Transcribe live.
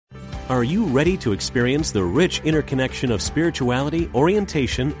Are you ready to experience the rich interconnection of spirituality,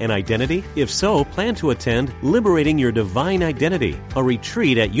 orientation, and identity? If so, plan to attend Liberating Your Divine Identity, a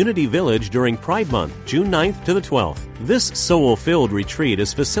retreat at Unity Village during Pride Month, June 9th to the 12th. This soul-filled retreat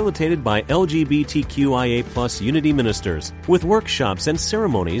is facilitated by LGBTQIA+ Unity ministers, with workshops and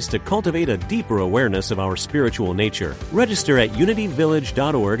ceremonies to cultivate a deeper awareness of our spiritual nature. Register at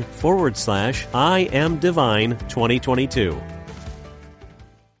unityvillage.org/I Am Divine 2022.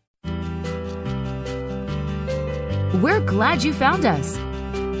 We're glad you found us.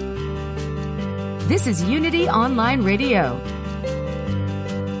 This is Unity Online Radio,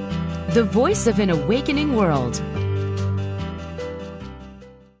 the voice of an awakening world.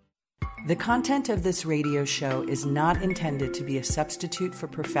 The content of this radio show is not intended to be a substitute for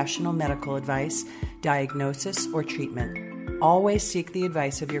professional medical advice, diagnosis, or treatment. Always seek the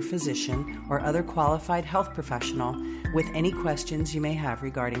advice of your physician or other qualified health professional with any questions you may have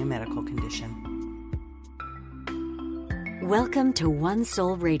regarding a medical condition. Welcome to One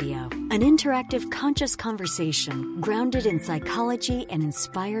Soul Radio, an interactive conscious conversation grounded in psychology and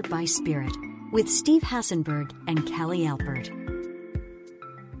inspired by spirit, with Steve Hassenberg and Callie Alpert.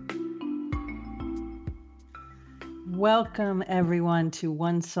 Welcome, everyone, to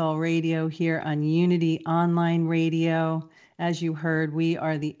One Soul Radio here on Unity Online Radio. As you heard, we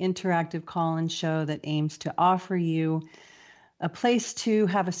are the interactive call-in show that aims to offer you a place to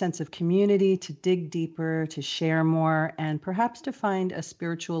have a sense of community, to dig deeper, to share more, and perhaps to find a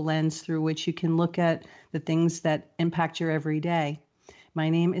spiritual lens through which you can look at the things that impact your everyday. My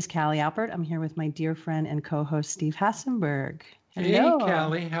name is Callie Alpert. I'm here with my dear friend and co-host, Steve Hassenberg. Hello. Hey,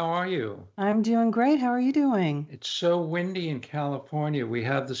 Callie, how are you? I'm doing great. How are you doing? It's so windy in California. We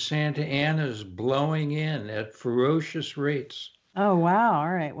have the Santa Anas blowing in at ferocious rates. Oh, wow.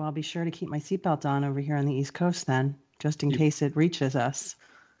 All right. Well, I'll be sure to keep my seatbelt on over here on the East Coast then, just in case it reaches us.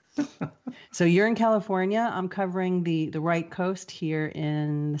 So you're in California. I'm covering the right coast here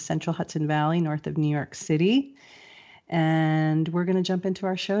in the central Hudson Valley, north of New York City. And we're going to jump into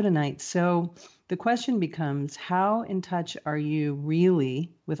our show tonight. So the question becomes, how in touch are you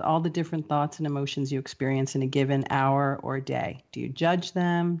really with all the different thoughts and emotions you experience in a given hour or day? Do you judge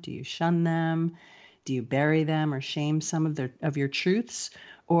them? Do you shun them? Do you bury them or shame some of your truths?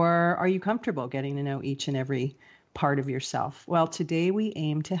 Or are you comfortable getting to know each and every part of yourself? Well, today we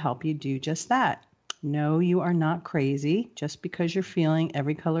aim to help you do just that. No, you are not crazy just because you're feeling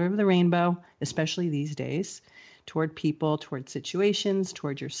every color of the rainbow, especially these days, toward people, toward situations,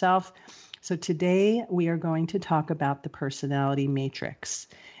 toward yourself. So today we are going to talk about the personality matrix,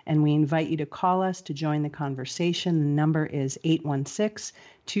 and we invite you to call us to join the conversation. The number is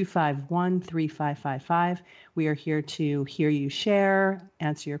 816-251-3555. We are here to hear you share,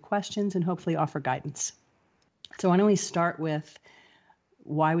 answer your questions, and hopefully offer guidance. So why don't we start with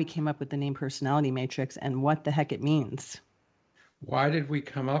why we came up with the name personality matrix and what the heck it means. Why did we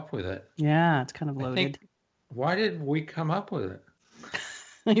come up with it? Yeah, it's kind of loaded. Why did we come up with it?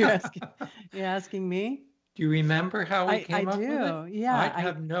 You're asking me? Do you remember how we came up with it? Yeah. I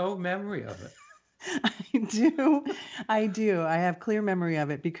have no memory of it. I do. I have clear memory of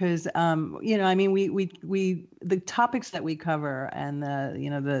it because, we the topics that we cover and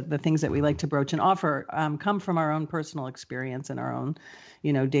the things that we like to broach and offer come from our own personal experience and our own,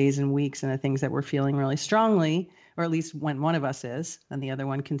 days and weeks and the things that we're feeling really strongly, or at least when one of us is, and the other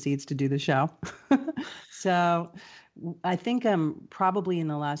one concedes to do the show. So I think probably in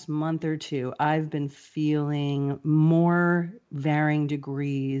the last month or two, I've been feeling more varying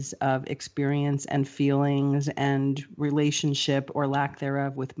degrees of experience and feelings and relationship or lack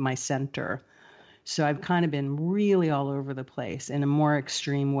thereof with my center. So I've kind of been really all over the place in a more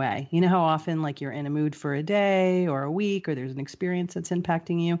extreme way. You know how often like you're in a mood for a day or a week or there's an experience that's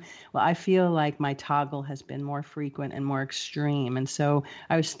impacting you? Well, I feel like my toggle has been more frequent and more extreme. And so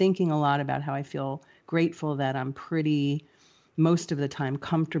I was thinking a lot about how I feel grateful that I'm pretty, most of the time,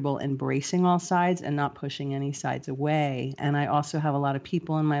 comfortable embracing all sides and not pushing any sides away. And I also have a lot of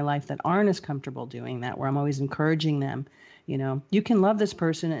people in my life that aren't as comfortable doing that, where I'm always encouraging them. You can love this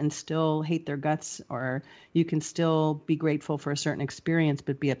person and still hate their guts, or you can still be grateful for a certain experience,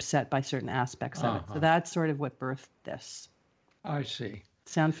 but be upset by certain aspects of it. So that's sort of what birthed this. I see.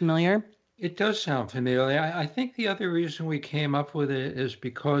 Sound familiar? It does sound familiar. I think the other reason we came up with it is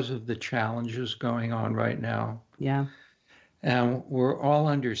because of the challenges going on right now. Yeah. And we're all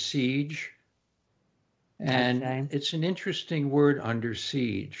under siege. And It's an interesting word, under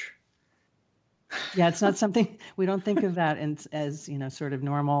siege. Yeah, it's not something, we don't think of that as sort of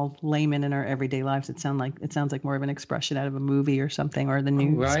normal layman in our everyday lives. It sounds like more of an expression out of a movie or something, or the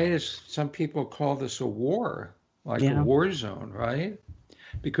news. Right. Some people call this a war, like a war zone, right?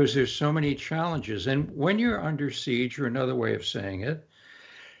 because there's so many challenges. And when you're under siege, or another way of saying it,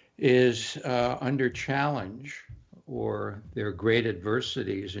 is under challenge, or there are great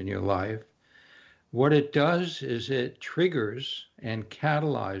adversities in your life, what it does is it triggers and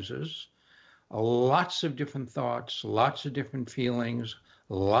catalyzes lots of different thoughts, lots of different feelings,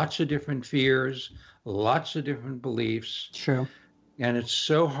 lots of different fears, lots of different beliefs. True. And it's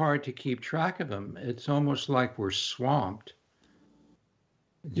so hard to keep track of them. It's almost like we're swamped.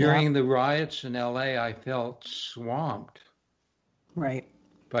 During the riots in LA, I felt swamped. Right.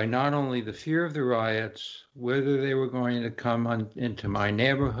 By not only the fear of the riots, whether they were going to come into my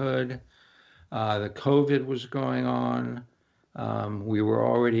neighborhood, the COVID was going on. We were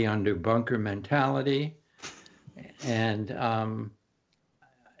already under bunker mentality. And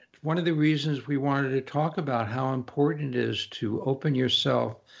one of the reasons we wanted to talk about how important it is to open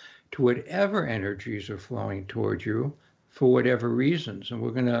yourself to whatever energies are flowing toward you for whatever reasons. And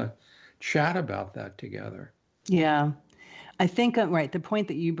we're going to chat about that together. Yeah. I think, right, the point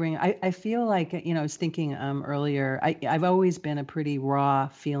that you bring, I feel like, I was thinking earlier, I've always been a pretty raw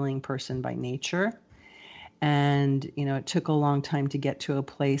feeling person by nature. And, it took a long time to get to a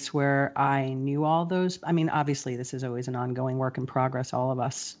place where I knew all those. I mean, obviously, this is always an ongoing work in progress, all of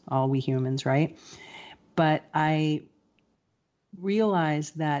us, all we humans, right? But I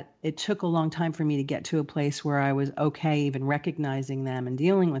realized that it took a long time for me to get to a place where I was okay even recognizing them and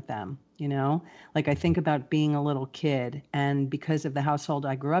dealing with them. Like I think about being a little kid, and because of the household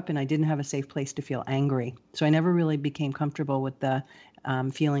I grew up in, I didn't have a safe place to feel angry. So I never really became comfortable with the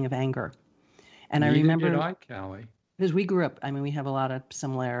feeling of anger. And Neither I remember, did I, Callie. because we grew up, I mean, we have a lot of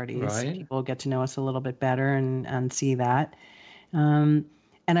similarities. Right. People get to know us a little bit better and see that. And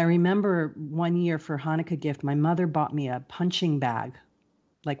I remember one year for Hanukkah gift, my mother bought me a punching bag,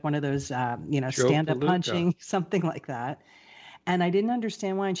 like one of those, stand-up punching, something like that. And I didn't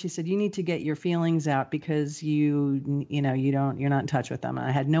understand why. And she said, you need to get your feelings out because you're not in touch with them. And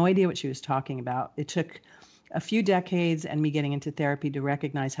I had no idea what she was talking about. It took a few decades and me getting into therapy to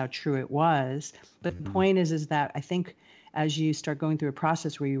recognize how true it was. But the point is that I think as you start going through a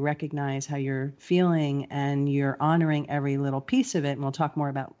process where you recognize how you're feeling and you're honoring every little piece of it, and we'll talk more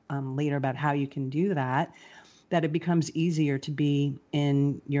about later about how you can do that, that it becomes easier to be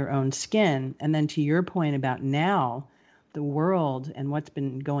in your own skin. And then to your point about now, the world and what's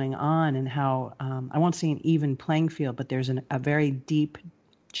been going on and how, I won't say an even playing field, but there's a very deep,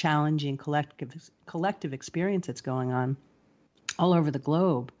 challenging collective experience that's going on all over the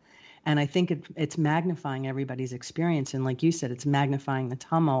globe. And I think it's magnifying everybody's experience. And like you said, it's magnifying the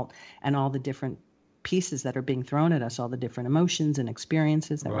tumult and all the different pieces that are being thrown at us, all the different emotions and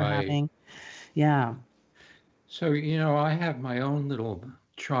experiences that we're having. Yeah. So, I have my own little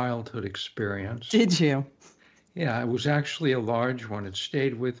childhood experience. Did you? Yeah, it was actually a large one. It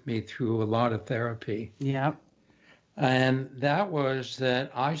stayed with me through a lot of therapy. Yeah. And that was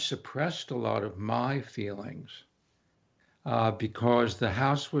that I suppressed a lot of my feelings because the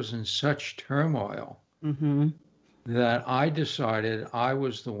house was in such turmoil that I decided I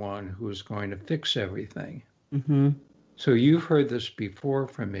was the one who was going to fix everything. So you've heard this before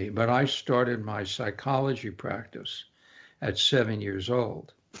from me, but I started my psychology practice at 7 years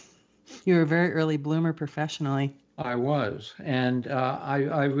old. You were a very early bloomer professionally. I was. And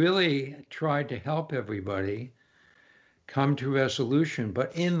I really tried to help everybody come to resolution.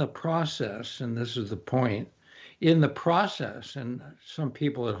 But in the process, and this is the point, in the process, and some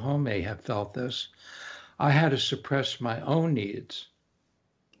people at home may have felt this, I had to suppress my own needs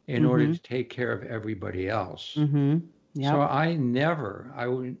in order to take care of everybody else. Yep.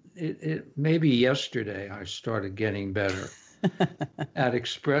 So maybe yesterday I started getting better at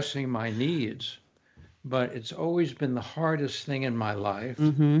expressing my needs, but it's always been the hardest thing in my life.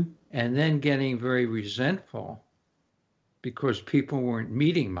 And then getting very resentful because people weren't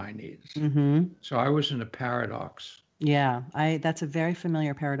meeting my needs. So I was in a paradox. Yeah, that's a very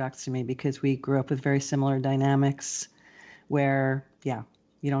familiar paradox to me because we grew up with very similar dynamics where,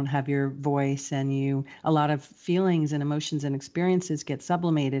 you don't have your voice and a lot of feelings and emotions and experiences get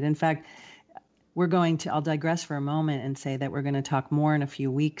sublimated. In fact, I'll digress for a moment and say that we're going to talk more in a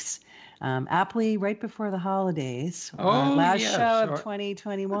few weeks, aptly right before the holidays. Our last show of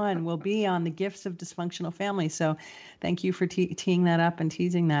 2021 will be on the gifts of dysfunctional families. So thank you for teeing that up and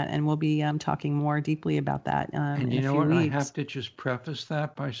teasing that. And we'll be talking more deeply about that and in a few weeks. I have to just preface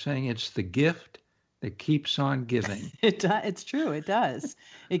that by saying it's the gift that keeps on giving. It's true. It does.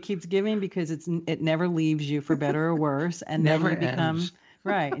 It keeps giving because it never leaves you for better or worse. And never then you become ends.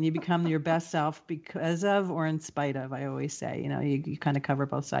 Right. And you become your best self because of or in spite of, I always say, you kind of cover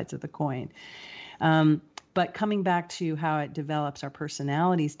both sides of the coin. But coming back to how it develops our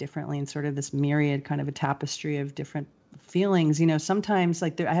personalities differently and sort of this myriad kind of a tapestry of different feelings, sometimes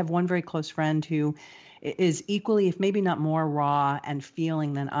like I have one very close friend who is equally, if maybe not more raw and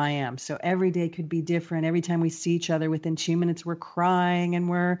feeling than I am. So every day could be different. Every time we see each other, within 2 minutes, we're crying and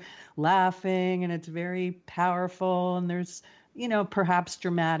we're laughing, and it's very powerful. And there's, perhaps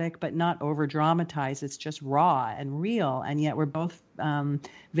dramatic, but not over dramatized. It's just raw and real. And yet we're both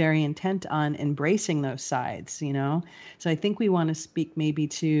very intent on embracing those sides, So I think we want to speak maybe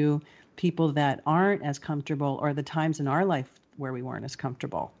to people that aren't as comfortable, or the times in our life where we weren't as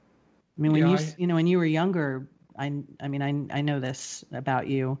comfortable. I mean, when you were younger, I know this about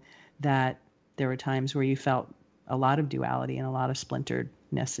you, that there were times where you felt a lot of duality and a lot of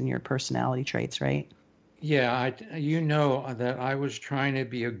splinteredness in your personality traits, right? Yeah, that I was trying to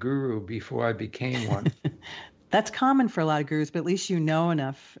be a guru before I became one. That's common for a lot of gurus, but at least you know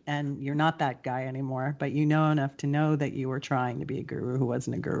enough, and you're not that guy anymore, but you know enough to know that you were trying to be a guru who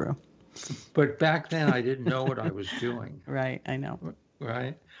wasn't a guru. But back then I didn't know what I was doing. Right, I know.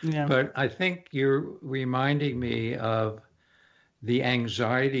 Right? Yeah. But I think you're reminding me of the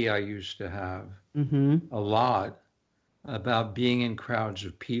anxiety I used to have a lot about being in crowds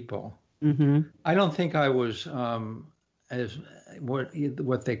of people. Mm-hmm. I don't think I was as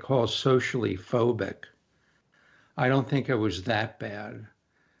what they call socially phobic. I don't think I was that bad,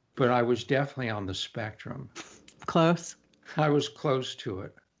 but I was definitely on the spectrum. Close. I was close to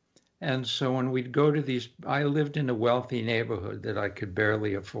it. And so when we'd go to I lived in a wealthy neighborhood that I could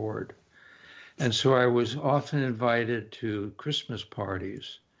barely afford. And so I was often invited to Christmas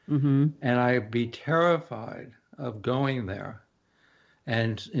parties. Mm-hmm. And I'd be terrified of going there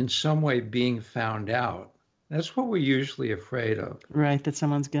and in some way being found out. That's what we're usually afraid of. Right, that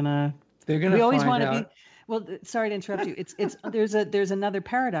someone's gonna. They're gonna. We always want to be. Well, sorry to interrupt you. It's there's another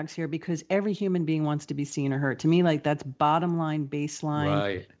paradox here, because every human being wants to be seen or heard. To me, like, that's bottom line, baseline,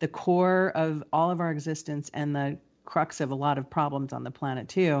 right. The core of all of our existence and the crux of a lot of problems on the planet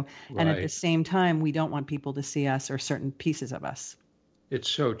too. Right. And at the same time, we don't want people to see us or certain pieces of us.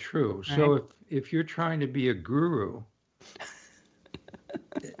 It's so true. Right. So if you're trying to be a guru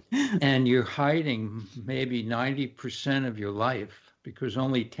and you're hiding maybe 90% of your life, because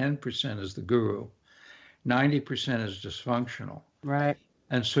only 10% is the guru, 90% is dysfunctional. Right.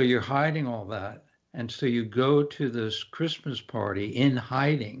 And so you're hiding all that. And so you go to this Christmas party in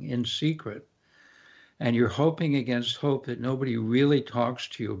hiding, in secret, and you're hoping against hope that nobody really talks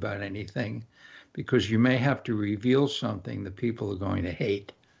to you about anything, because you may have to reveal something that people are going to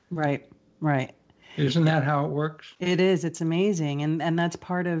hate. Right, right. Isn't that how it works? It is. It's amazing. And that's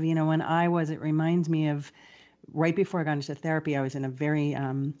part of, when it reminds me of right before I got into therapy, I was in a very,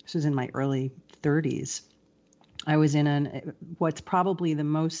 this was in my early 30s. I was in what's probably the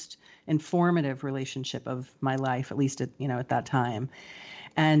most informative relationship of my life, at least at that time.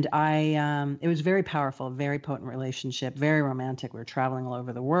 And it was very powerful, very potent relationship, very romantic. We were traveling all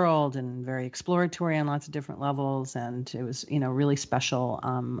over the world and very exploratory on lots of different levels. And it was, really special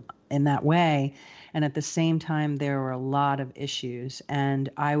in that way. And at the same time, there were a lot of issues. And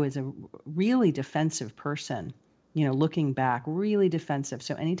I was a really defensive person, looking back, really defensive.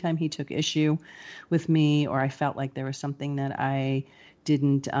 So anytime he took issue with me, or I felt like there was something that I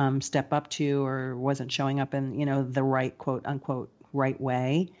didn't step up to or wasn't showing up in, the right, quote unquote, right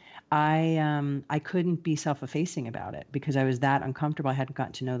way, I couldn't be self-effacing about it because I was that uncomfortable. I hadn't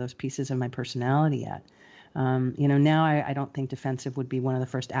gotten to know those pieces of my personality yet. Now I don't think defensive would be one of the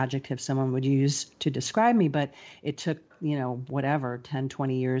first adjectives someone would use to describe me, but it took, 10,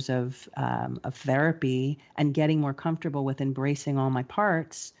 20 years of therapy and getting more comfortable with embracing all my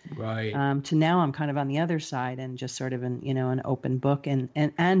parts. Right. To now I'm kind of on the other side and just sort of an open book and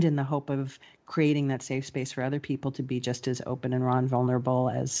in the hope of creating that safe space for other people to be just as open and raw and vulnerable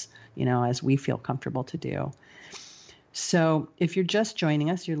as we feel comfortable to do. So if you're just joining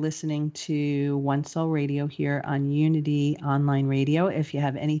us, you're listening to One Soul Radio here on Unity Online Radio. If you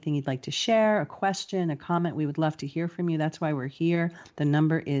have anything you'd like to share, a question, a comment, we would love to hear from you. That's why we're here. The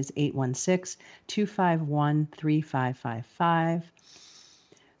number is 816-251-3555.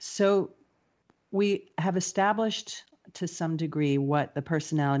 So we have established to some degree what the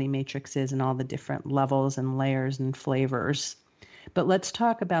personality matrix is and all the different levels and layers and flavors. But let's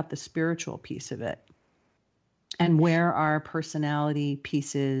talk about the spiritual piece of it. And where our personality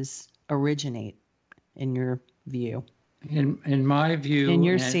pieces originate, in your view? In my view. In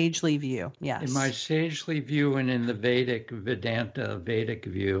your sagely view, yes. In my sagely view and in the Vedic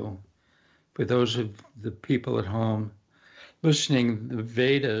view, for those of the people at home listening, the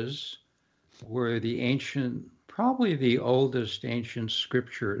Vedas were the ancient, probably the oldest ancient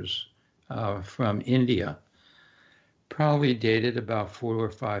scriptures from India, probably dated about 4,000 or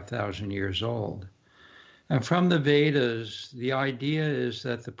 5,000 years old. And from the Vedas, the idea is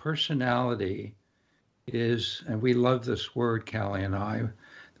that the personality is, and we love this word, Callie and I,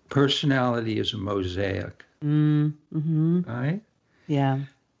 personality is a mosaic, right? Yeah.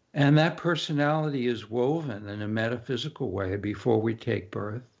 And that personality is woven in a metaphysical way before we take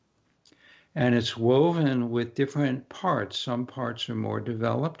birth. And it's woven with different parts. Some parts are more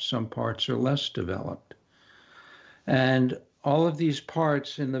developed, some parts are less developed. And all of these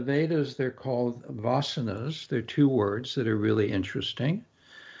parts in the Vedas, they're called vasanas. They're two words that are really interesting.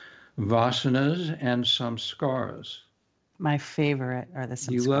 Vasanas and samskaras. My favorite are the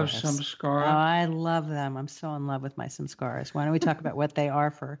samskaras. You love samskara? Oh, I love them. I'm so in love with my samskaras. Why don't we talk about what they are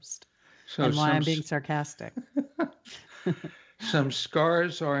first? And why I'm being sarcastic.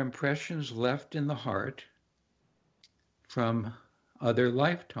 Samskaras are impressions left in the heart from other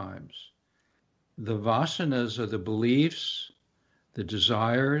lifetimes. The vasanas are the beliefs, the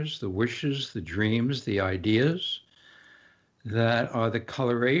desires, the wishes, the dreams, the ideas that are the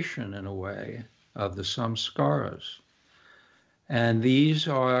coloration, in a way, of the samskaras. And these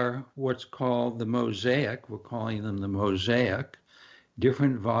are what's called the mosaic. We're calling them the mosaic.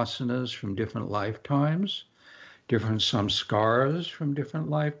 Different vasanas from different lifetimes, different samskaras from different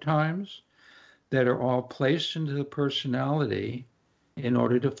lifetimes that are all placed into the personality in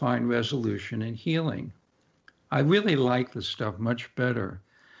order to find resolution and healing. I really like this stuff much better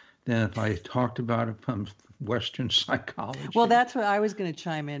than if I talked about it from Western psychology. Well, that's what I was going to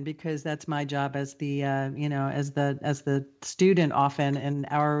chime in, because that's my job as the, as the student often in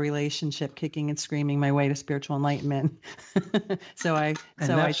our relationship, kicking and screaming my way to spiritual enlightenment. so I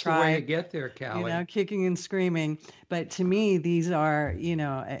that's try the way to get there, Callie. Kicking and screaming. But to me, these are,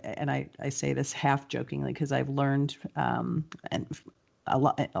 and I say this half jokingly because I've learned, and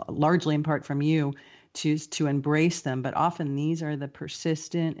largely in part from you, to embrace them. But often these are the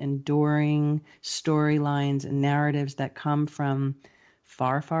persistent, enduring storylines and narratives that come from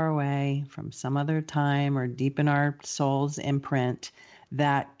far, far away, from some other time or deep in our soul's imprint,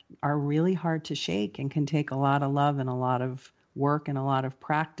 that are really hard to shake and can take a lot of love and a lot of work and a lot of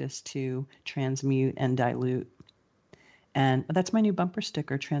practice to transmute and dilute. And that's my new bumper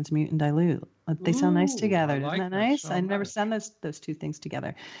sticker, transmute and dilute. They sound nice together. Isn't that nice? I never send those two things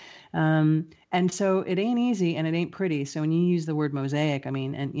together. And so it ain't easy and it ain't pretty. So when you use the word mosaic, I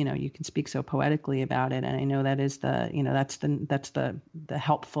mean, and you can speak so poetically about it. And I know that is that's the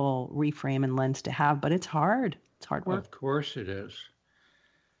helpful reframe and lens to have, but it's hard. It's hard work. Of course it is.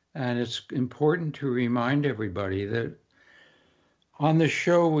 And it's important to remind everybody that on the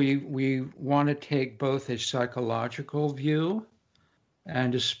show, we want to take both a psychological view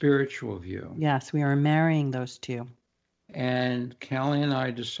and a spiritual view. Yes, we are marrying those two. And Callie and I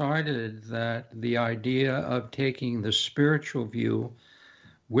decided that the idea of taking the spiritual view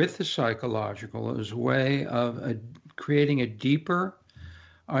with the psychological is a way of creating a deeper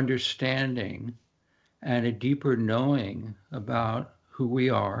understanding and a deeper knowing about who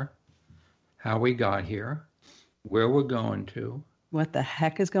we are, how we got here, where we're going to. What the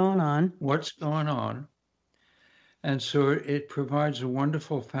heck is going on? What's going on? And so it provides a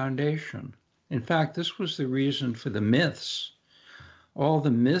wonderful foundation. In fact, this was the reason for the myths. All the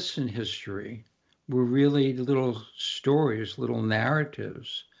myths in history were really little stories, little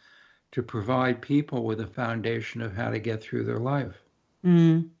narratives to provide people with a foundation of how to get through their life.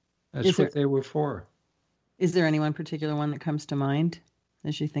 That's what they were for. Is there any one particular one that comes to mind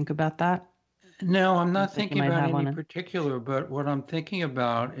as you think about that? No, I'm not thinking about any particular, but what I'm thinking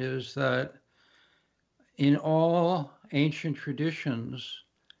about is that in all ancient traditions,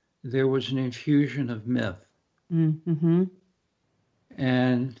 there was an infusion of myth. Mm-hmm.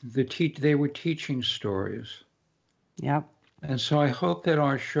 And they were teaching stories. Yep. And so I hope that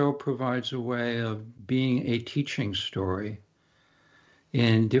our show provides a way of being a teaching story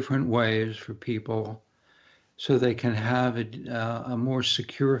in different ways for people, so they can have a more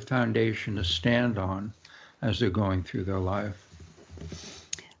secure foundation to stand on as they're going through their life.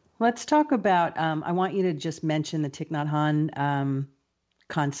 Let's talk about, I want you to just mention the Thich Nhat Hanh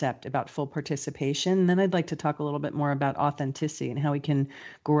concept about full participation. And then I'd like to talk a little bit more about authenticity and how we can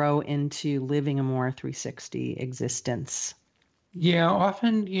grow into living a more 360 existence. Yeah,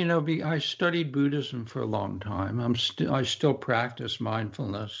 often, I studied Buddhism for a long time. I still practice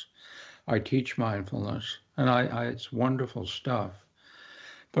mindfulness. I teach mindfulness, and it's wonderful stuff.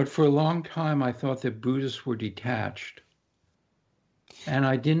 But for a long time, I thought that Buddhists were detached. And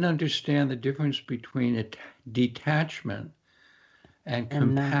I didn't understand the difference between detachment and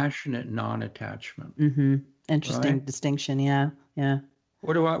compassionate non-attachment. Mm-hmm. Interesting distinction, yeah.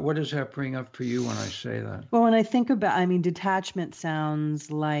 What does that bring up for you when I say that? Well, when I think about, I mean, detachment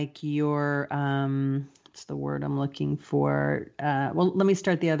sounds like your, what's the word I'm looking for? Well, let me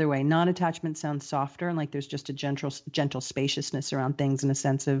start the other way. Non-attachment sounds softer, and like there's just a gentle spaciousness around things and a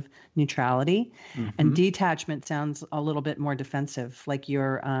sense of neutrality. And detachment sounds a little bit more defensive, like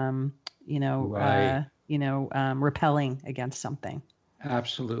you're, Right. repelling against something.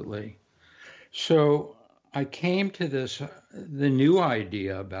 Absolutely. So I came to the new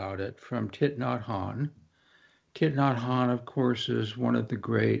idea about it from Thich Nhat Hanh. Thich Nhat Hanh, of course, is one of the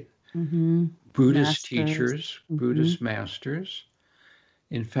great Buddhist teachers, Buddhist masters.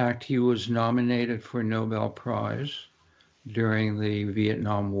 In fact, he was nominated for a Nobel Prize during the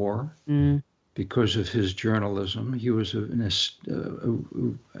Vietnam War because of his journalism. He was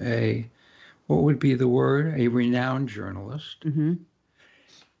a what would be the word? A renowned journalist.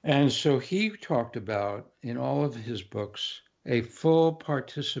 And so he talked about, in all of his books, a full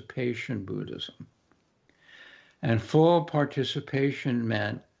participation Buddhism. And full participation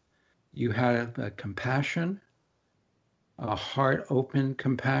meant you had a compassion, a heart-open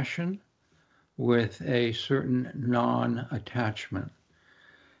compassion with a certain non-attachment.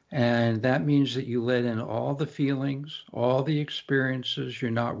 And that means that you let in all the feelings, all the experiences.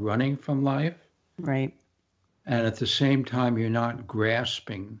 You're not running from life. Right. And at the same time, you're not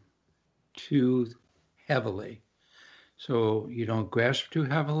grasping too heavily. So you don't grasp too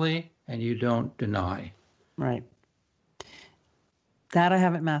heavily and you don't deny. Right. That I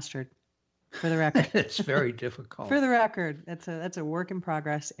haven't mastered, for the record. It's very difficult. For the record, that's a work in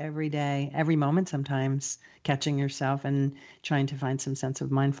progress every day, every moment sometimes, catching yourself and trying to find some sense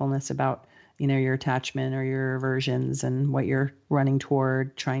of mindfulness about, your attachment or your aversions and what you're running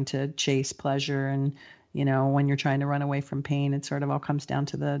toward, trying to chase pleasure. And when you're trying to run away from pain, it sort of all comes down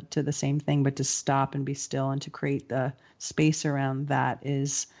to the same thing. But to stop and be still and to create the space around that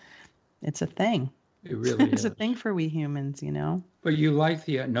it's a thing. It really it's is. a thing for we humans, But you like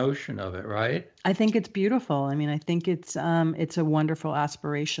the notion of it, right? I think it's beautiful. I mean, I think it's a wonderful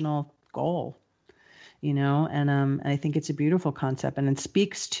aspirational goal, and I think it's a beautiful concept, and it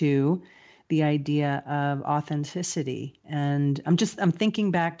speaks to the idea of authenticity. And I'm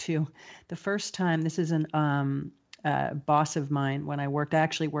thinking back to the first time. This is a boss of mine when I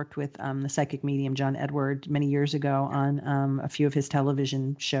actually worked with the psychic medium John Edward many years ago on a few of his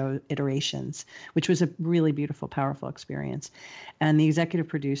television show iterations, which was a really beautiful, powerful experience. And the executive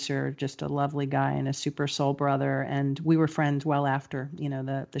producer, just a lovely guy and a super soul brother. And we were friends well after,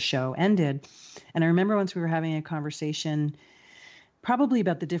 the show ended. And I remember once we were having a conversation probably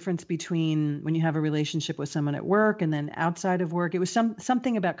about the difference between when you have a relationship with someone at work and then outside of work. It was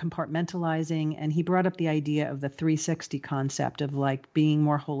something about compartmentalizing, and he brought up the idea of the 360 concept of like being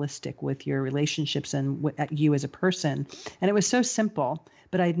more holistic with your relationships and you as a person. And it was so simple,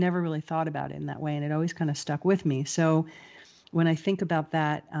 but I'd never really thought about it in that way, and it always kind of stuck with me. So when I think about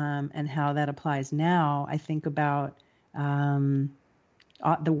that and how that applies now, I think about the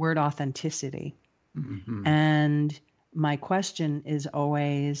word authenticity. And my question is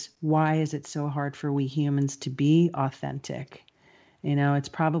always, why is it so hard for we humans to be authentic? It's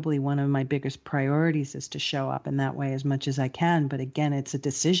probably one of my biggest priorities is to show up in that way as much as I can. But again, it's a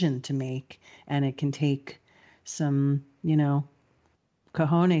decision to make, and it can take some,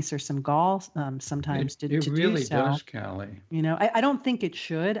 cojones or some gall sometimes to do so. It really does, Callie. I don't think it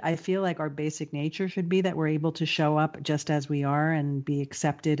should. I feel like our basic nature should be that we're able to show up just as we are and be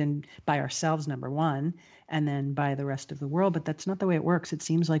accepted and by ourselves, number one, and then by the rest of the world. But that's not the way it works. It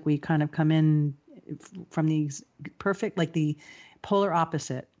seems like we kind of come in from these perfect, like the polar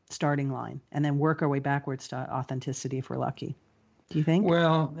opposite starting line, and then work our way backwards to authenticity if we're lucky. Do you think?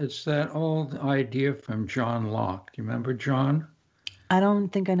 Well, it's that old idea from John Locke. Do you remember John? I don't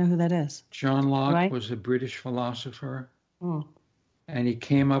think I know who that is. John Locke was a British philosopher. And he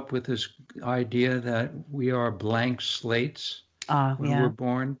came up with this idea that we are blank slates when we're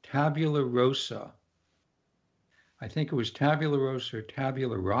born. Tabula rasa. I think it was tabula rasa or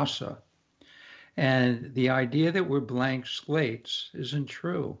tabula rasa. And the idea that we're blank slates isn't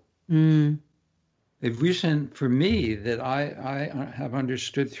true. The reason for me that I have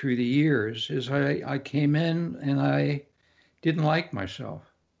understood through the years is I came in and I didn't like myself.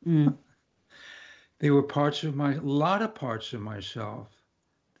 There were a lot of parts of myself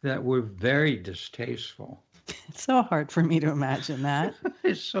that were very distasteful. It's so hard for me to imagine that.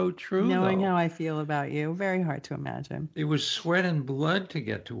 It's so true, Knowing how I feel about you, very hard to imagine. It was sweat and blood to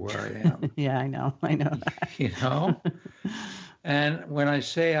get to where I am. Yeah, I know that. And when I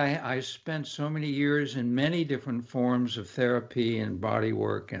say I spent so many years in many different forms of therapy and body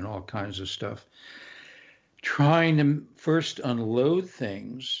work and all kinds of stuff, trying to first unload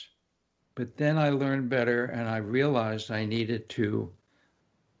things, but then I learned better and I realized I needed to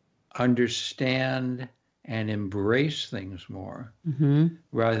understand and embrace things more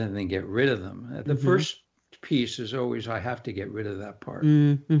rather than get rid of them. The first piece is always, I have to get rid of that part.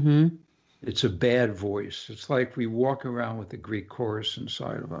 It's a bad voice. It's like we walk around with the Greek chorus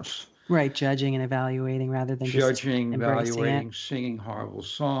inside of us. Right, judging and evaluating rather than judging, just evaluating, it. Singing horrible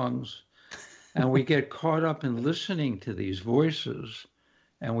songs. And we get caught up in listening to these voices,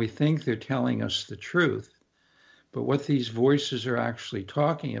 and we think they're telling us the truth. But what these voices are actually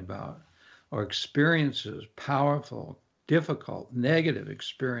talking about are experiences, powerful, difficult, negative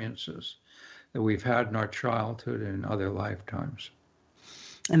experiences that we've had in our childhood and in other lifetimes.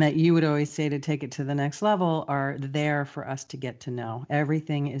 And that you would always say to take it to the next level are there for us to get to know.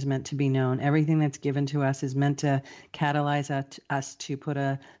 Everything is meant to be known. Everything that's given to us is meant to catalyze us to put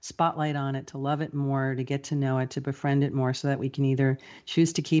a spotlight on it, to love it more, to get to know it, to befriend it more so that we can either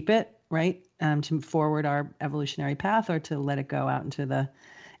choose to keep it, right, to forward our evolutionary path, or to let it go out into the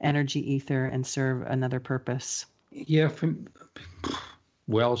energy ether and serve another purpose. Yeah,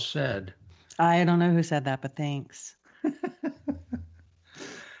 well said. I don't know who said that, but thanks.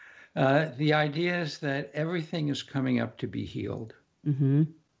 The idea is that everything is coming up to be healed.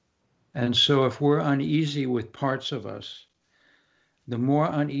 And so if we're uneasy with parts of us, the more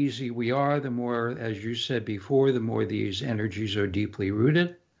uneasy we are, the more, as you said before, the more these energies are deeply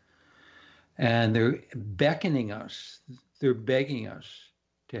rooted. And they're beckoning us, they're begging us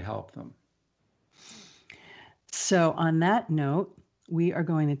to help them. So on that note, we are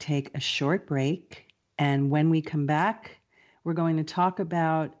going to take a short break. And when we come back, we're going to talk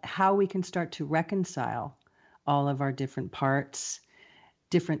about how we can start to reconcile all of our different parts,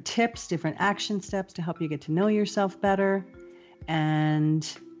 different tips, different action steps to help you get to know yourself better. And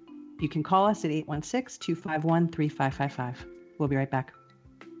you can call us at 816-251-3555. We'll be right back.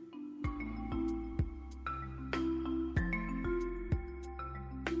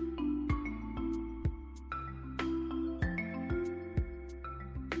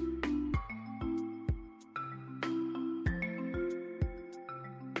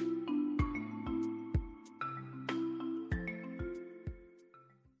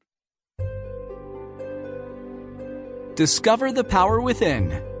 Discover the power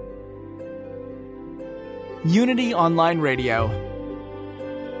within. Unity Online Radio.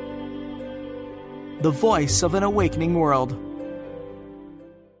 The voice of an awakening world.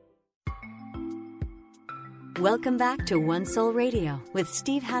 Welcome back to One Soul Radio with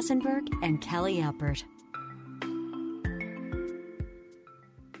Steve Hassenberg and Kelly Alpert.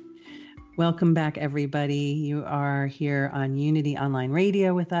 Welcome back, everybody. You are here on Unity Online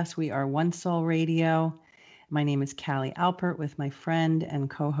Radio with us. We are One Soul Radio. My name is Callie Alpert with my friend and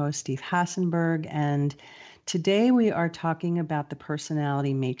co-host Steve Hassenberg, and today we are talking about the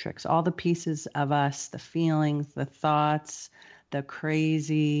personality matrix, all the pieces of us, the feelings, the thoughts, the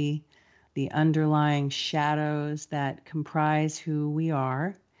crazy, the underlying shadows that comprise who we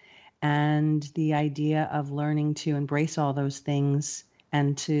are, and the idea of learning to embrace all those things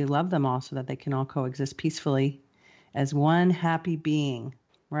and to love them all so that they can all coexist peacefully as one happy being,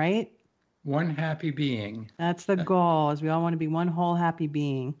 right? One happy being. That's the goal, is we all want to be one whole happy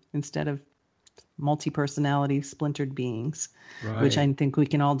being instead of multi-personality splintered beings, right, which I think we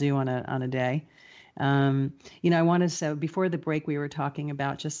can all do on a day. I wanted to say, before the break, we were talking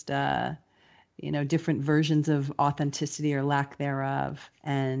about just, different versions of authenticity or lack thereof.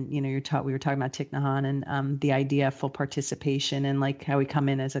 And, we were talking about Thich Nhat Hanh and the idea of full participation and like how we come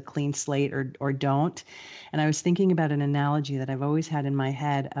in as a clean slate or don't. And I was thinking about an analogy that I've always had in my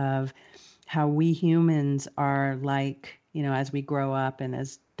head of how we humans are like, as we grow up and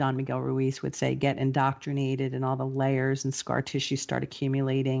as Don Miguel Ruiz would say, get indoctrinated and all the layers and scar tissue start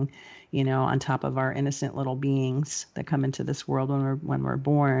accumulating, on top of our innocent little beings that come into this world when we're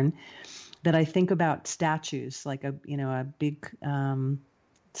born. That I think about statues, like a big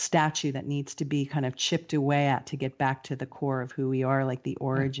statue that needs to be kind of chipped away at to get back to the core of who we are, like the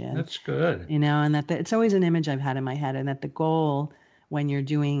origin. That's good. And that it's always an image I've had in my head, and that the goal when you're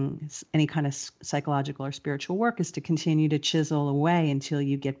doing any kind of psychological or spiritual work is to continue to chisel away until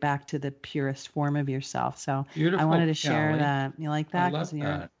you get back to the purest form of yourself. So beautiful, I wanted to share Callie. that. You like that? I love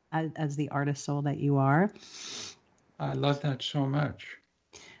that. As the artist soul that you are. I love that so much.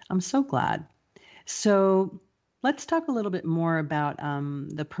 I'm so glad. So Let's talk a little bit more about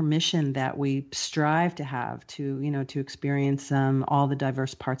the permission that we strive to have to experience all the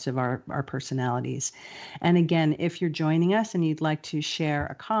diverse parts of our personalities. And again, if you're joining us and you'd like to share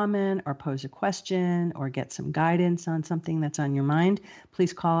a comment or pose a question or get some guidance on something that's on your mind,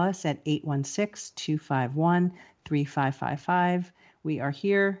 please call us at 816-251-3555. We are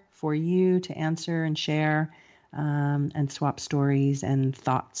here for you to answer and share and swap stories and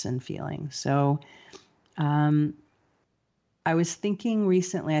thoughts and feelings. So I was thinking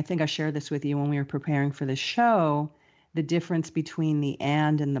recently, I think I shared this with you when we were preparing for the show, the difference between the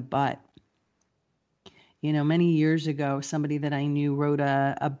and the but. Many years ago, somebody that I knew wrote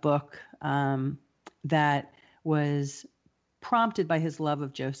a book that was prompted by his love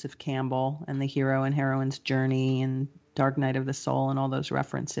of Joseph Campbell and the hero and heroine's journey and Dark Night of the Soul and all those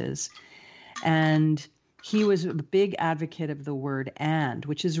references. And he was a big advocate of the word and,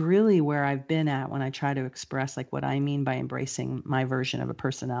 which is really where I've been at when I try to express like what I mean by embracing my version of a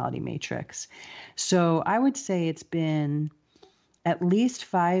personality matrix. So I would say it's been at least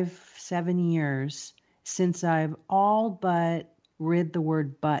 5-7 years since I've all but rid the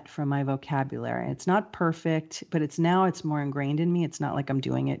word but from my vocabulary. It's not perfect, but it's more ingrained in me. It's not like I'm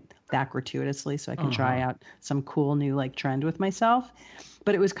doing it that gratuitously so I can try out some cool new like trend with myself.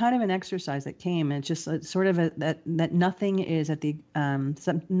 But it was kind of an exercise that came, and it's just sort of that nothing is at the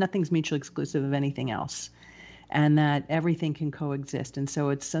nothing's mutually exclusive of anything else, and that everything can coexist. And so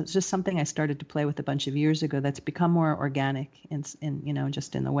it's just something I started to play with a bunch of years ago. That's become more organic in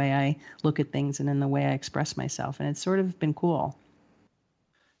just in the way I look at things and in the way I express myself, and it's sort of been cool.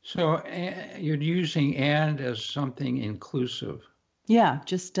 So you're using and as something inclusive. Yeah,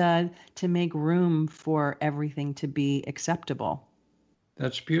 just to make room for everything to be acceptable.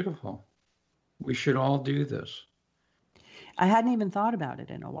 That's beautiful. We should all do this. I hadn't even thought about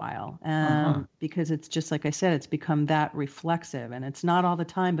it in a while because it's just like I said, it's become that reflexive, and it's not all the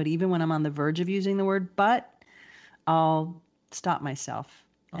time, but even when I'm on the verge of using the word but, I'll stop myself.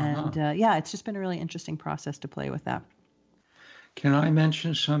 And it's just been a really interesting process to play with that. Can I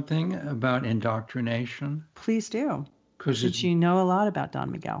mention something about indoctrination? Please do. Since you know a lot about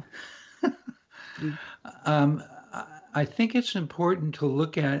Don Miguel. I think it's important to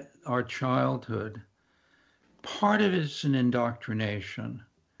look at our childhood. Part of it's an indoctrination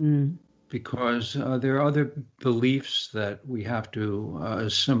because there are other beliefs that we have to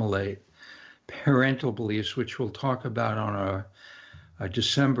assimilate. Parental beliefs, which we'll talk about on our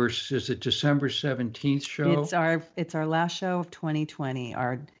December 17th show? It's our last show of 2020,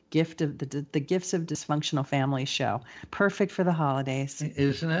 our gift of the Gifts of Dysfunctional Family show. Perfect for the holidays.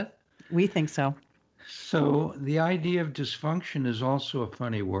 Isn't it? We think so. So the idea of dysfunction is also a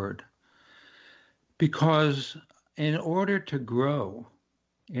funny word, because in order to grow,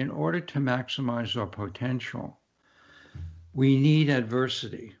 in order to maximize our potential, we need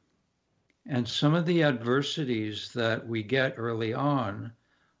adversity. And some of the adversities that we get early on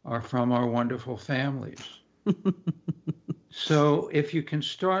are from our wonderful families. So if you can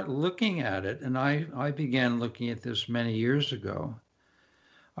start looking at it, and I began looking at this many years ago,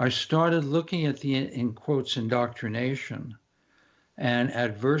 I started looking at the, in quotes, indoctrination and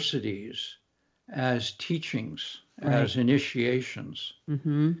adversities as teachings, as initiations.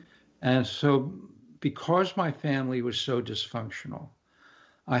 Mm-hmm. And so because my family was so dysfunctional,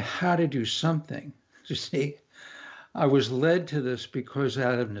 I had to do something. You see, I was led to this because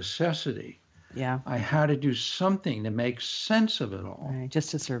out of necessity, I had to do something to make sense of it all. Right,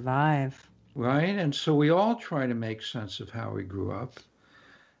 just to survive. Right? And so we all try to make sense of how we grew up.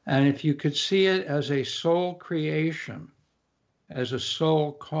 And if you could see it as a soul creation, as a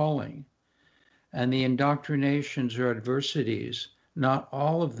soul calling, and the indoctrinations or adversities, not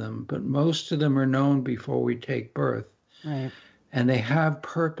all of them, but most of them are known before we take birth. Right. And they have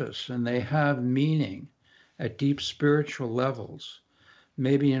purpose and they have meaning at deep spiritual levels,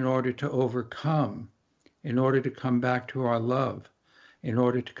 maybe in order to overcome, in order to come back to our love, in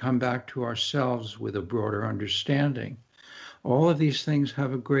order to come back to ourselves with a broader understanding. All of these things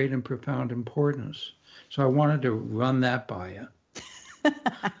have a great and profound importance. So I wanted to run that by you.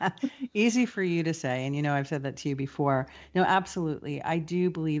 Easy for you to say. And, I've said that to you before. No, absolutely. I do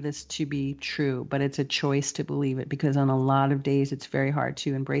believe this to be true, but it's a choice to believe it because on a lot of days, it's very hard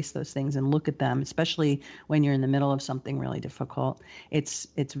to embrace those things and look at them, especially when you're in the middle of something really difficult. It's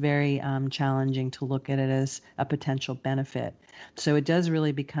very challenging to look at it as a potential benefit. So it does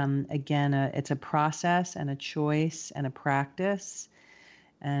really become, again, it's a process and a choice and a practice,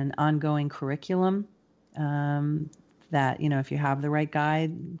 an ongoing curriculum. That, if you have the right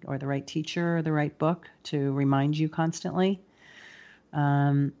guide or the right teacher or the right book to remind you constantly,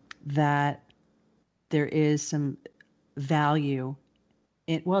 that there is some value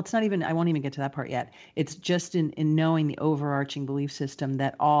well, it's not even, I won't even get to that part yet. It's just in knowing the overarching belief system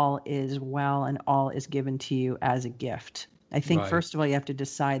that all is well and all is given to you as a gift. I think, first of all, you have to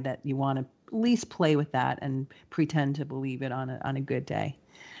decide that you want to at least play with that and pretend to believe it on a good day.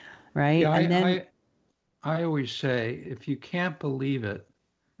 Right. Yeah, and then I always say, if you can't believe it,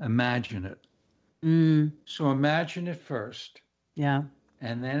 imagine it. So imagine it first. Yeah.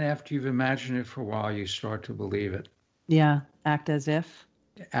 And then after you've imagined it for a while, you start to believe it. Yeah. Act as if.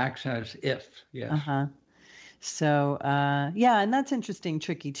 Acts as if, yes. So, and that's interesting,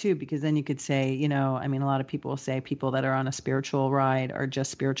 tricky too, because then you could say, a lot of people will say people that are on a spiritual ride are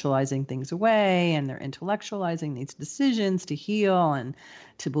just spiritualizing things away and they're intellectualizing these decisions to heal and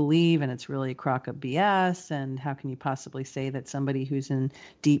to believe, and it's really a crock of BS. And how can you possibly say that somebody who's in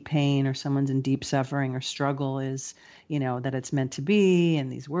deep pain or someone's in deep suffering or struggle is, that it's meant to be,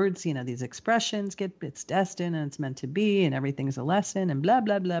 and these words, these expressions it's destined and it's meant to be and everything's a lesson and blah,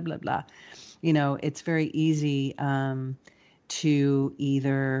 blah, blah, blah, blah. It's very easy to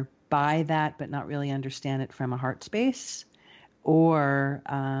either buy that but not really understand it from a heart space, or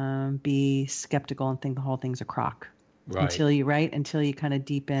be skeptical and think the whole thing's a crock until you kind of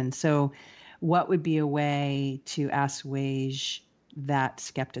deepen. So what would be a way to assuage that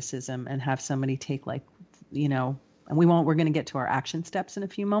skepticism and have somebody take and we're going to get to our action steps in a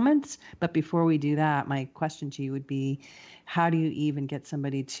few moments. But before we do that, my question to you would be, how do you even get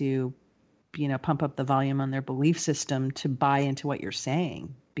somebody to pump up the volume on their belief system to buy into what you're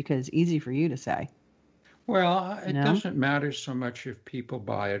saying? Because easy for you to say. Well, it doesn't matter so much if people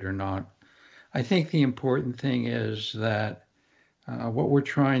buy it or not. I think the important thing is that what we're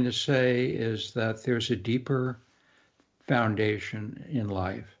trying to say is that there's a deeper foundation in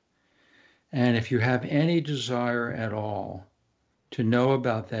life. And if you have any desire at all to know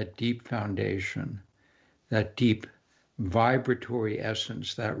about that deep foundation, that deep vibratory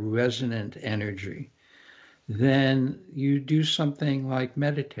essence, that resonant energy, then you do something like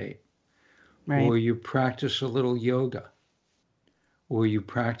meditate, or you practice a little yoga, or you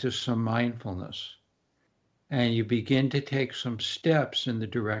practice some mindfulness, and you begin to take some steps in the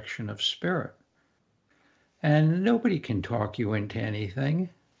direction of spirit. And nobody can talk you into anything.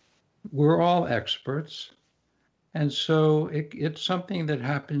 We're all experts. And so it's something that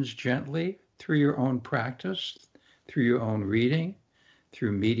happens gently through your own practice, through your own reading,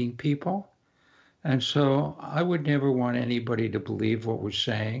 through meeting people. And so I would never want anybody to believe what we're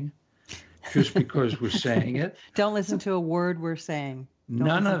saying just because we're saying it. Don't listen to a word we're saying.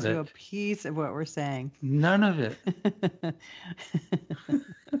 None of it. To a piece of what we're saying. None of it.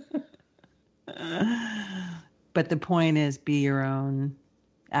 But the point is, be your own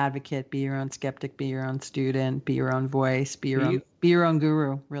advocate, be your own skeptic, be your own student, be your own voice, be your own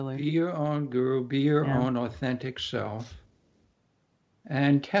guru, really. Be your own guru, be your own authentic self,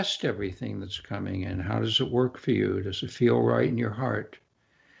 and test everything that's coming in. How does it work for you? Does it feel right in your heart?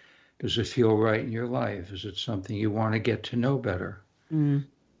 Does it feel right in your life? Is it something you want to get to know better?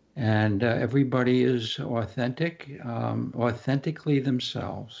 And everybody is authentically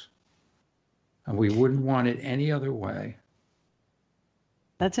themselves. And we wouldn't want it any other way.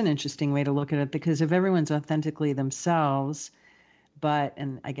 That's an interesting way to look at it, because if everyone's authentically themselves,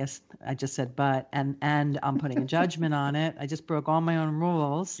 and I guess I just said and I'm putting a judgment on it. I just broke all my own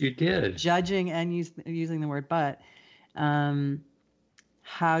rules. You did. Judging and using the word but.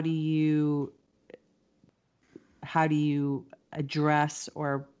 How do you address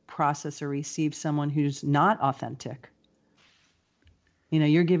or process or receive someone who's not authentic?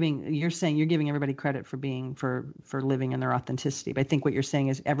 You're saying you're giving everybody credit for living in their authenticity. But I think what you're saying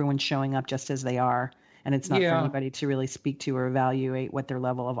is everyone's showing up just as they are, and it's not for anybody to really speak to or evaluate what their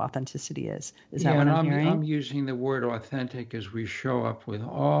level of authenticity is. Is that what I'm hearing? I'm using the word authentic as we show up with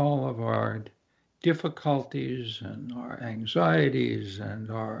all of our difficulties and our anxieties and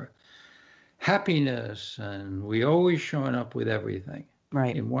our happiness, and we always showing up with everything.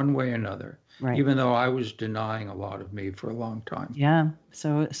 Right. In one way or another. Right. Even though I was denying a lot of me for a long time. Yeah,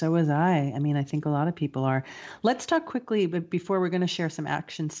 so was I. I mean, I think a lot of people are. Let's talk quickly, but before we're going to share some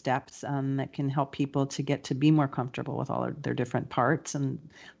action steps that can help people to get to be more comfortable with all of their different parts and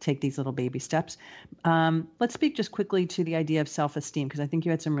take these little baby steps. Let's speak just quickly to the idea of self-esteem, because I think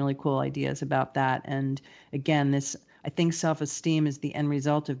you had some really cool ideas about that. And again, I think self-esteem is the end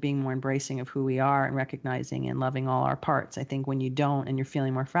result of being more embracing of who we are and recognizing and loving all our parts. I think when you don't and you're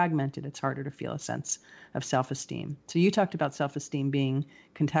feeling more fragmented, it's harder to feel a sense of self-esteem. So you talked about self-esteem being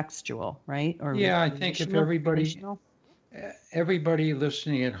contextual, right? Or I think if everybody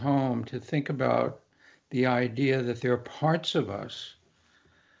listening at home to think about the idea that there are parts of us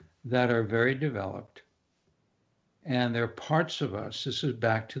that are very developed, and there are parts of us, this is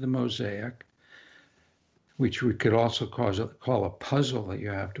back to the mosaic, which we could also call a puzzle that you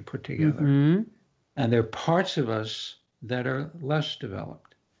have to put together. Mm-hmm. And there are parts of us that are less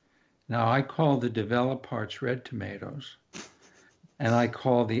developed. Now, I call the developed parts red tomatoes, and I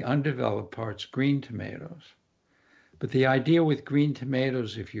call the undeveloped parts green tomatoes. But the idea with green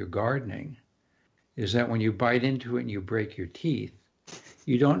tomatoes, if you're gardening, is that when you bite into it and you break your teeth,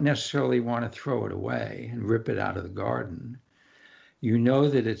 you don't necessarily want to throw it away and rip it out of the garden. You know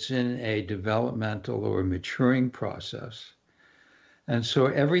that it's in a developmental or maturing process. And so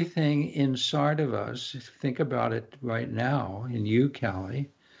everything inside of us, think about it right now in you, Callie,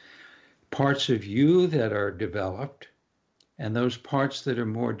 parts of you that are developed, and those parts that are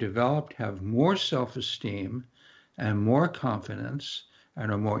more developed have more self-esteem and more confidence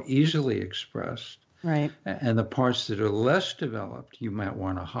and are more easily expressed. Right. And the parts that are less developed, you might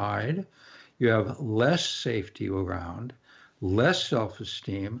want to hide. You have less safety around, less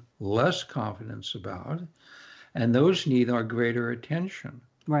self-esteem, less confidence about, and those need our greater attention.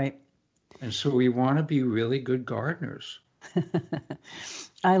 Right. And so we want to be really good gardeners.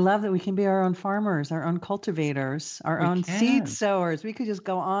 I love that we can be our own farmers, our own cultivators, our own seed sowers. We could just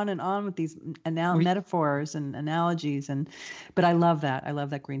go on and on with these metaphors and analogies. But I love that. I love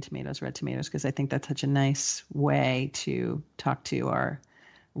that green tomatoes, red tomatoes, because I think that's such a nice way to talk to our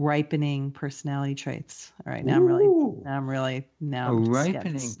ripening personality traits. All right, now I'm really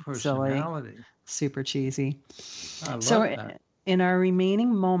ripening personality. Silly, super cheesy. I love that. In our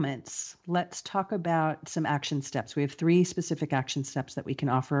remaining moments, let's talk about some action steps. We have 3 specific action steps that we can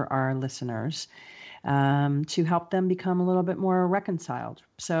offer our listeners to help them become a little bit more reconciled.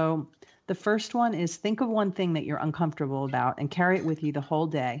 So the first one is think of one thing that you're uncomfortable about and carry it with you the whole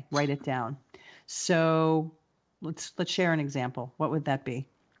day. Write it down. So let's share an example. What would that be?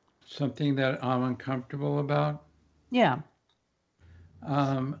 Something that I'm uncomfortable about? Yeah.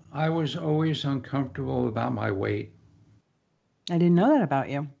 I was always uncomfortable about my weight. I didn't know that about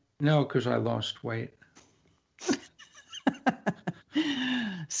you. No, because I lost weight.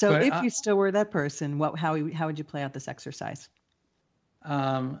 So but if you still were that person, how would you play out this exercise?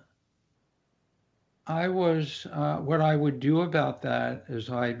 I was, what I would do about that is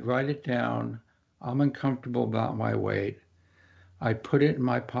I'd write it down. I'm uncomfortable about my weight. I put it in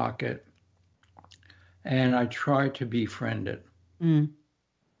my pocket and I try to befriend it.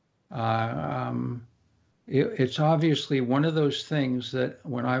 It's obviously one of those things that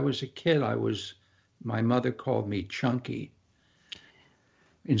when I was a kid, my mother called me chunky.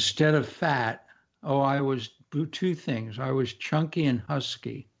 Instead of fat, I was 2 things. I was chunky and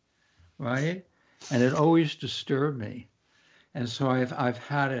husky, right? And it always disturbed me. And so I've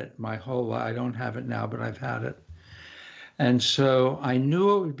had it my whole life. I don't have it now, but I've had it. And so I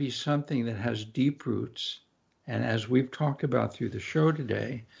knew it would be something that has deep roots. And as we've talked about through the show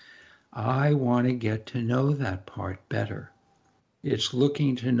today, I want to get to know that part better. It's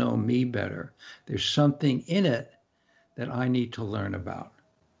looking to know me better. There's something in it that I need to learn about.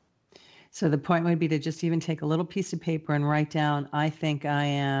 So the point would be to just even take a little piece of paper and write down, I think I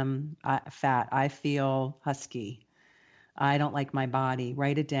am fat. I feel husky. I don't like my body.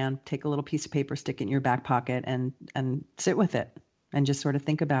 Write it down, take a little piece of paper, stick it in your back pocket and sit with it and just sort of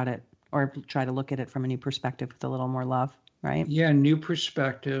think about it or try to look at it from a new perspective with a little more love, right? Yeah, new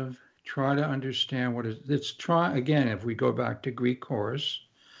perspective. Try to understand what it's again, if we go back to Greek chorus,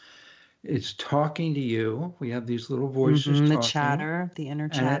 it's talking to you. We have these little voices talking. The chatter, the inner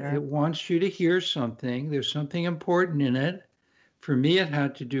chatter. And it wants you to hear something. There's something important in it. For me, it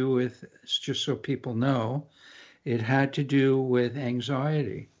had to do with, just so people know, it had to do with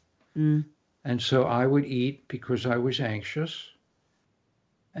anxiety. And so I would eat because I was anxious.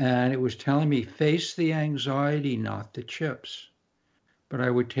 And it was telling me, face the anxiety, not the chips. But I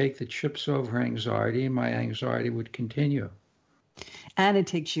would take the chips over anxiety and my anxiety would continue. And it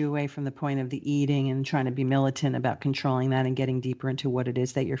takes you away from the point of the eating and trying to be militant about controlling that and getting deeper into what it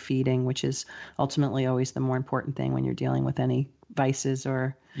is that you're feeding, which is ultimately always the more important thing when you're dealing with any vices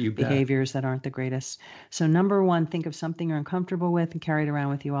or behaviors that aren't the greatest. So number 1, think of something you're uncomfortable with and carry it around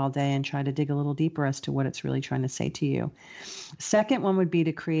with you all day and try to dig a little deeper as to what it's really trying to say to you. Second one would be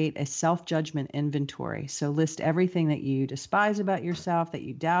to create a self-judgment inventory. So list everything that you despise about yourself, that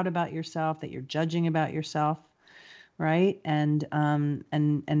you doubt about yourself, that you're judging about yourself, right? And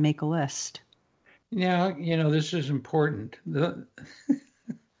make a list. Yeah, this is important. What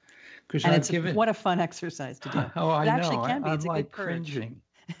a fun exercise to do. I know. Actually can be. It's I'm a good purge. Cringing.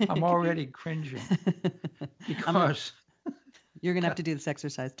 I'm already cringing because you're going to have to do this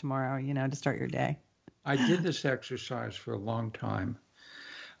exercise tomorrow, to start your day. I did this exercise for a long time.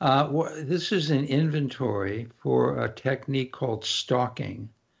 This is an inventory for a technique called stalking.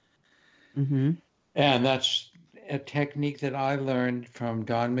 Mm-hmm. And that's a technique that I learned from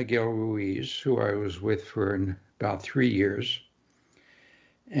Don Miguel Ruiz, who I was with for about 3 years.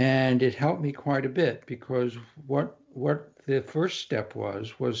 And it helped me quite a bit because what the first step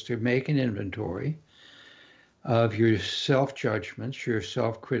was to make an inventory of your self-judgments, your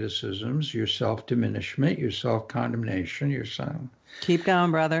self-criticisms, your self-diminishment, your self-condemnation, your Keep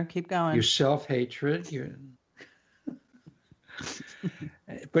going, brother. Keep going. Your self-hatred.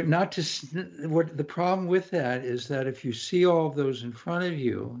 But not to. What the problem with that is that if you see all of those in front of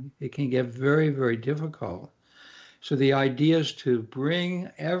you, it can get very, very difficult. So the idea is to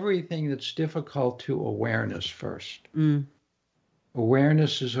bring everything that's difficult to awareness first. Mm.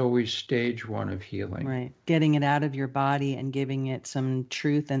 Awareness is always stage one of healing. Right. Getting it out of your body and giving it some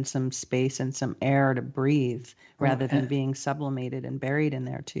truth and some space and some air to breathe rather than being sublimated and buried in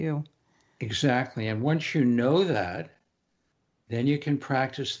there too. Exactly. And once you know that, then you can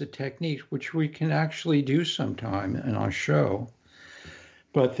practice the technique, which we can actually do sometime in our show.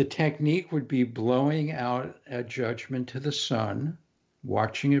 But the technique would be blowing out a judgment to the sun,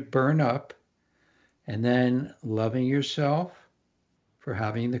 watching it burn up, and then loving yourself for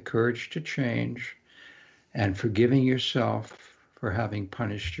having the courage to change, and forgiving yourself for having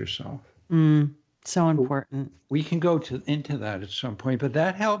punished yourself. So important. We can go into that at some point, but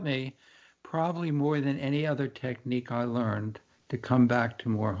that helped me probably more than any other technique I learned to come back to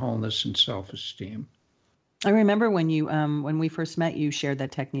more wholeness and self-esteem. I remember when we first met, you shared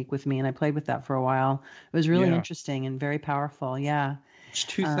that technique with me, and I played with that for a while. It was really interesting and very powerful. Yeah. It's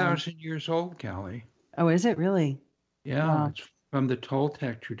 2,000 years old, Callie. Oh, is it really? Yeah. Wow. It's from the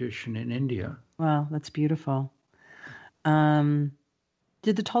Toltec tradition in India. Wow, that's beautiful. Did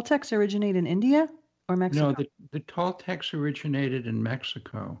the Toltecs originate in India or Mexico? No, the Toltecs originated in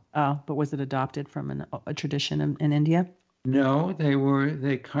Mexico. Oh, but was it adopted from a tradition in India? No,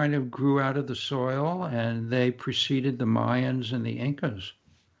 they kind of grew out of the soil, and they preceded the Mayans and the Incas.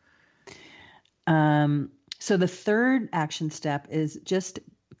 So the third action step is just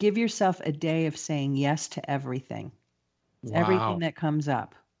give yourself a day of saying yes to everything. Wow. Everything that comes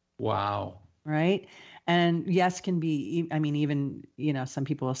up. Wow. Right. And yes can be, I mean, even, some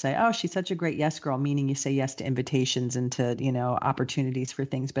people will say, oh, she's such a great yes girl, meaning you say yes to invitations and to, opportunities for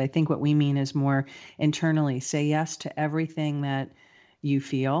things. But I think what we mean is more internally, say yes to everything that you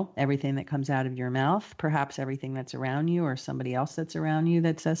feel, everything that comes out of your mouth, perhaps everything that's around you or somebody else that's around you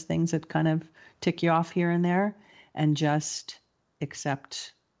that says things that kind of tick you off here and there, and just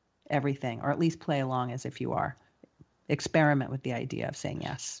accept everything, or at least play along as if you are. Experiment with the idea of saying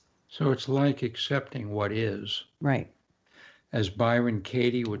yes. So it's like accepting what is. Right. As Byron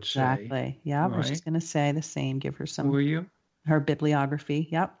Katie would say. Exactly. Yeah, right? I was just going to say the same. Give her some. Were you? Her bibliography.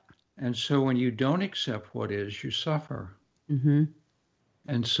 Yep. And so when you don't accept what is, you suffer. Mm-hmm.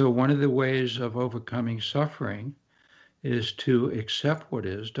 And so one of the ways of overcoming suffering is to accept what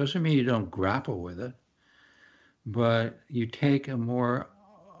is. Doesn't mean you don't grapple with it, but you take a more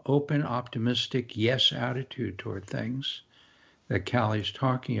open, optimistic yes attitude toward things that Callie's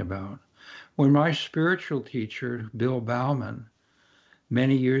talking about. When my spiritual teacher, Bill Bauman,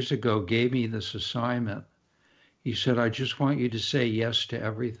 many years ago gave me this assignment, he said, I just want you to say yes to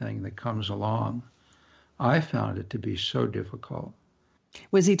everything that comes along. I found it to be so difficult.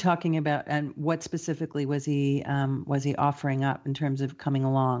 Was he talking about, and what specifically was he offering up in terms of coming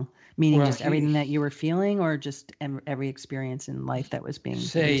along? Meaning just everything that you were feeling, or just every experience in life that was being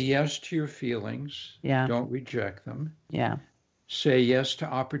Say yes to your feelings. Yeah. Don't reject them. Yeah. Say yes to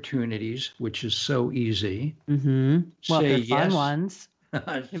opportunities, which is so easy. Mm-hmm. Well, Say if they're fun yes. ones.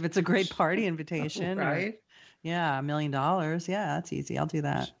 If it's a great party invitation. Right? Yeah, $1 million. Yeah, that's easy. I'll do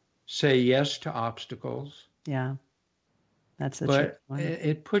that. Say yes to obstacles. Yeah. That's the But one.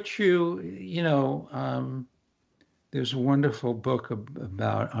 it puts you, there's a wonderful book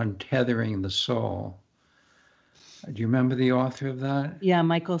about untethering the soul. Do you remember the author of that? Yeah,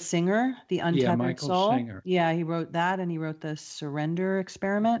 Michael Singer, The Untethered Michael Soul. Singer. Yeah, he wrote that, and he wrote the Surrender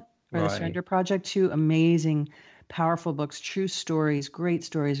Experiment, or Right. the Surrender Project. 2 amazing, powerful books, true stories, great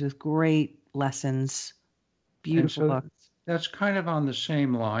stories with great lessons. Beautiful books. That's kind of on the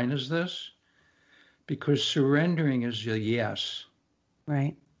same line as this, because surrendering is a yes.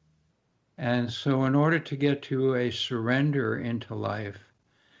 Right. And so in order to get to a surrender into life,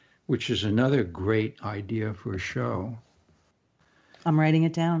 which is another great idea for a show. I'm writing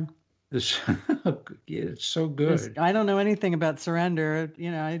it down. It's so good. I don't know anything about surrender.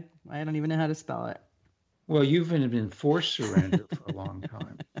 I don't even know how to spell it. Well, you've been in forced surrender for a long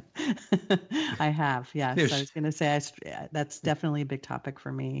time. I have, yes. I was going to say that's definitely a big topic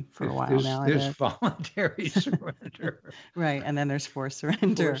for me for a while now. There's voluntary surrender. Right, and then there's forced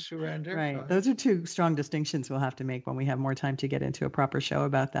surrender. Forced surrender. Right. Those are two strong distinctions we'll have to make when we have more time to get into a proper show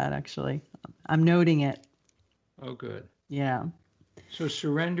about that, actually. I'm noting it. Oh, good. Yeah. So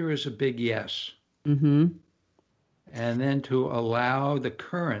surrender is a big yes. Mm-hmm. And then to allow the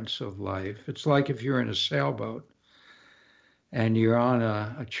currents of life. It's like if you're in a sailboat and you're on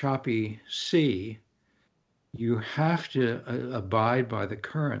a choppy sea, you have to abide by the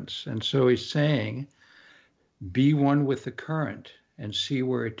currents. And so he's saying, be one with the current and see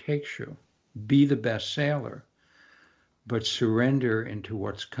where it takes you. Be the best sailor, but surrender into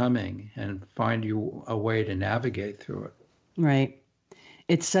what's coming and find you a way to navigate through it. Right.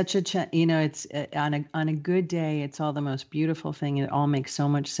 It's such a, it's on a good day, it's all the most beautiful thing. And it all makes so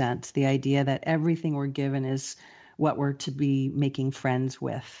much sense. The idea that everything we're given is what we're to be making friends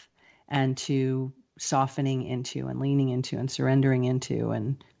with and to softening into and leaning into and surrendering into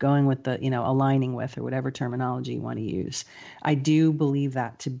and going with the, aligning with, or whatever terminology you want to use. I do believe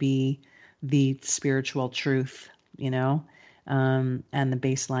that to be the spiritual truth, and the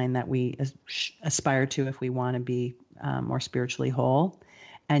baseline that we aspire to if we want to be more spiritually whole.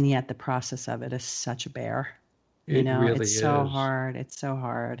 And yet the process of it is such a bear. Really it's so hard. It's so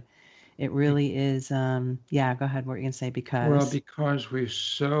hard. It really is. Go ahead. What are you going to say? Because we're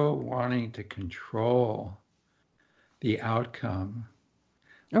so wanting to control the outcome.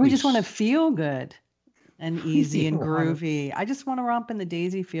 Or we just want to feel good and easy and groovy. I just want to romp in the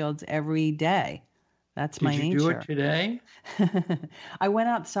daisy fields every day. That's my nature. Did you do it today? I went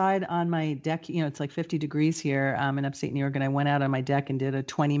outside on my deck. It's like 50 degrees here in upstate New York, and I went out on my deck and did a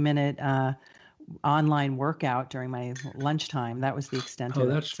 20-minute online workout during my lunchtime. That was the extent of it.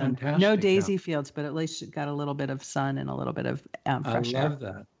 Oh, that's fantastic. No daisy fields, but at least it got a little bit of sun and a little bit of fresh air. I love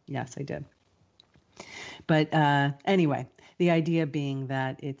that. Yes, I did. But anyway, the idea being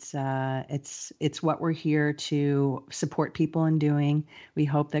that it's what we're here to support people in doing. We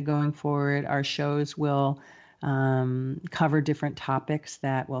hope that going forward, our shows will cover different topics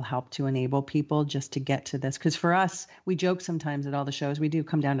that will help to enable people just to get to this. Because for us, we joke sometimes at all the shows, we do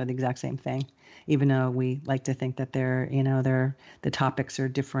come down to the exact same thing, even though we like to think that the topics are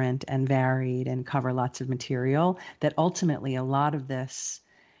different and varied and cover lots of material, that ultimately a lot of this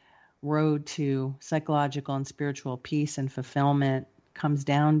road to psychological and spiritual peace and fulfillment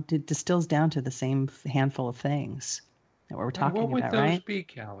distills down to the same handful of things that we're talking about, right? What would those be,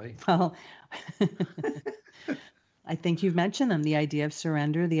 Callie? Well, I think you've mentioned them. The idea of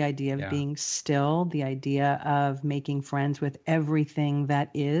surrender, the idea of being still, the idea of making friends with everything that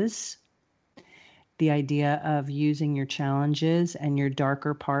is, the idea of using your challenges and your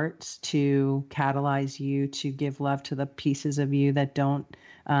darker parts to catalyze you to give love to the pieces of you that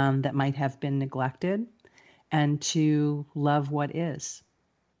that might have been neglected, and to love what is.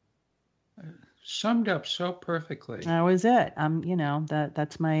 Summed up so perfectly. That was it.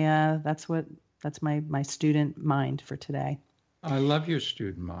 That's my student mind for today. I love your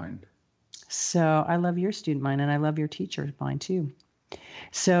student mind. So I love your student mind, and I love your teacher's mind too.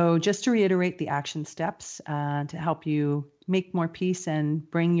 So just to reiterate the action steps to help you make more peace and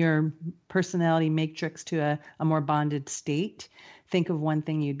bring your personality matrix to a more bonded state. Think of one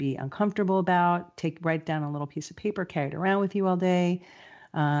thing you'd be uncomfortable about. Write down a little piece of paper, carry it around with you all day.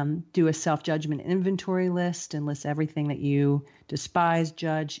 Do a self-judgment inventory list and list everything that you despise,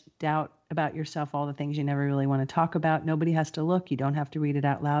 judge, doubt about yourself, all the things you never really want to talk about. Nobody has to look. You don't have to read it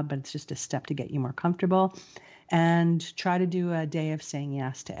out loud, but it's just a step to get you more comfortable. And try to do a day of saying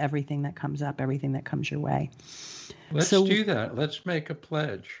yes to everything that comes up, everything that comes your way. Let's do that. Let's make a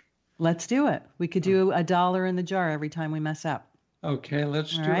pledge. Let's do it. We could do $1 in the jar every time we mess up. Okay,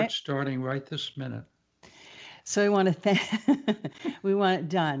 let's do it starting right this minute. So we want to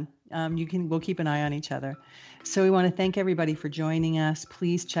done. We'll keep an eye on each other. So we want to thank everybody for joining us.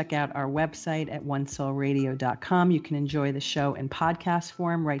 Please check out our website at onesoulradio.com. You can enjoy the show in podcast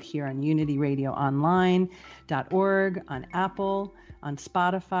form right here on unityradioonline.org, on Apple, on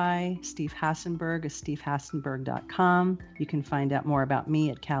Spotify. Steve Hassenberg is stevehassenberg.com. You can find out more about me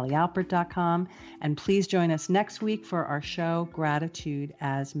at calliealpert.com. And please join us next week for our show, Gratitude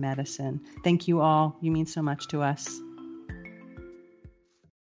as Medicine. Thank you all. You mean so much to us.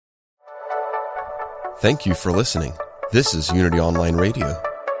 Thank you for listening. This is Unity Online Radio,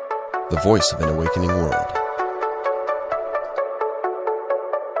 the voice of an awakening world.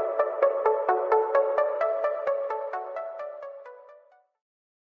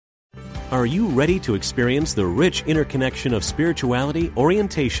 Are you ready to experience the rich interconnection of spirituality,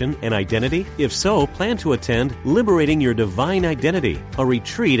 orientation, and identity? If so, plan to attend Liberating Your Divine Identity, a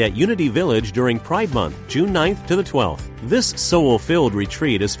retreat at Unity Village during Pride Month, June 9th to the 12th. This soul-filled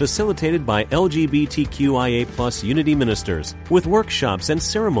retreat is facilitated by LGBTQIA+ Unity ministers, with workshops and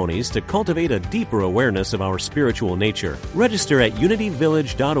ceremonies to cultivate a deeper awareness of our spiritual nature. Register at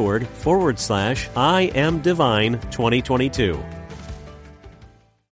unityvillage.org/I Am Divine 2022.